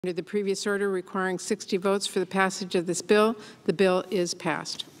Under the previous order requiring 60 votes for the passage of this bill, the bill is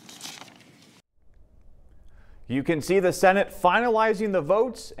passed. You can see the Senate finalizing the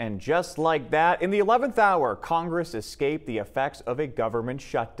votes, and just like that, in the 11th hour, Congress escaped the effects of a government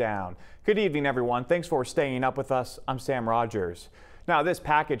shutdown. Good evening, everyone. Thanks for staying up with us. I'm Sam Rogers. Now, this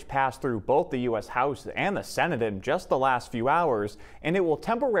package passed through both the U.S. House and the Senate in just the last few hours, and it will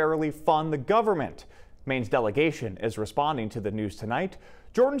temporarily fund the government. Maine's delegation is responding to the news tonight.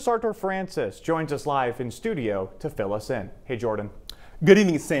 Jordan Sartor-Francis joins us live in studio to fill us in. Hey, Jordan. Good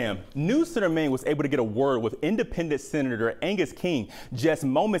evening, Sam. News Center Maine was able to get a word with independent Senator Angus King just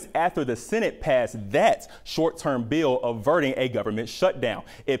moments after the Senate passed that short-term bill averting a government shutdown.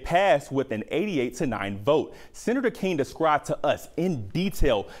 It passed with an 88-9 vote. Senator King described to us in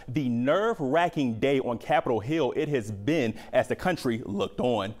detail the nerve-wracking day on Capitol Hill it has been as the country looked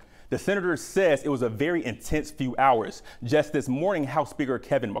on. The senator says it was a very intense few hours. Just this morning, House Speaker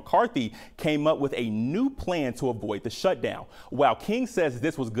Kevin McCarthy came up with a new plan to avoid the shutdown. While King says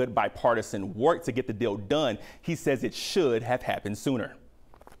this was good bipartisan work to get the deal done, he says it should have happened sooner.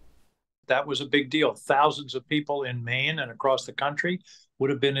 That was a big deal. Thousands of people in Maine and across the country would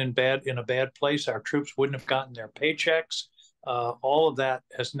have been in a bad place. Our troops wouldn't have gotten their paychecks. All of that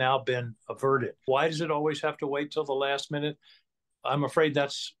has now been averted. Why does it always have to wait till the last minute? I'm afraid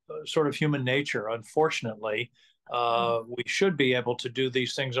that's sort of human nature. Unfortunately, we should be able to do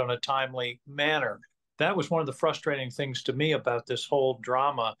these things on a timely manner. That was one of the frustrating things to me about this whole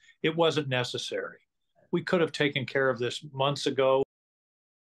drama. It wasn't necessary. We could have taken care of this months ago.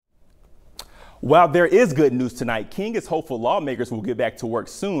 While there is good news tonight, King is hopeful lawmakers will get back to work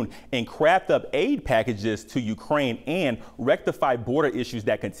soon and craft up aid packages to Ukraine and rectify border issues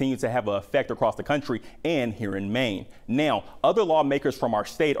that continue to have an effect across the country and here in Maine. Now, other lawmakers from our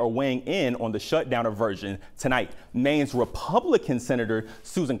state are weighing in on the shutdown aversion tonight. Maine's Republican Senator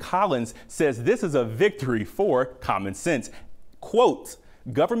Susan Collins says this is a victory for common sense. Quote,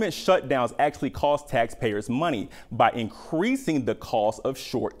 government shutdowns actually cost taxpayers money by increasing the cost of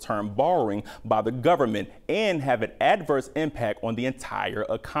short-term borrowing by the government and have an adverse impact on the entire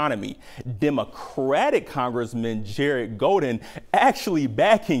economy. Democratic Congressman Jared Golden actually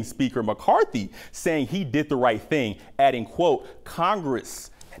backing Speaker McCarthy, saying he did the right thing, adding, quote, Congress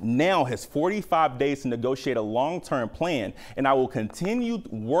now has 45 days to negotiate a long-term plan, and I will continue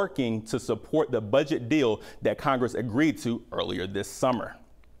working to support the budget deal that Congress agreed to earlier this summer.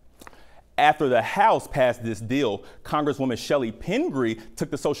 After the House passed this deal, Congresswoman Shelley Pingree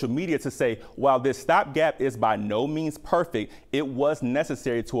took to social media to say, while this stopgap is by no means perfect, it was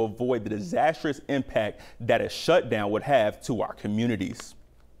necessary to avoid the disastrous impact that a shutdown would have to our communities.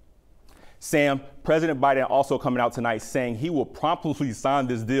 Sam, President Biden also coming out tonight saying he will promptly sign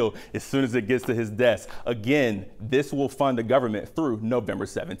this deal as soon as it gets to his desk. Again, this will fund the government through November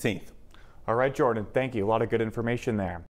 17th. All right, Jordan, thank you. A lot of good information there.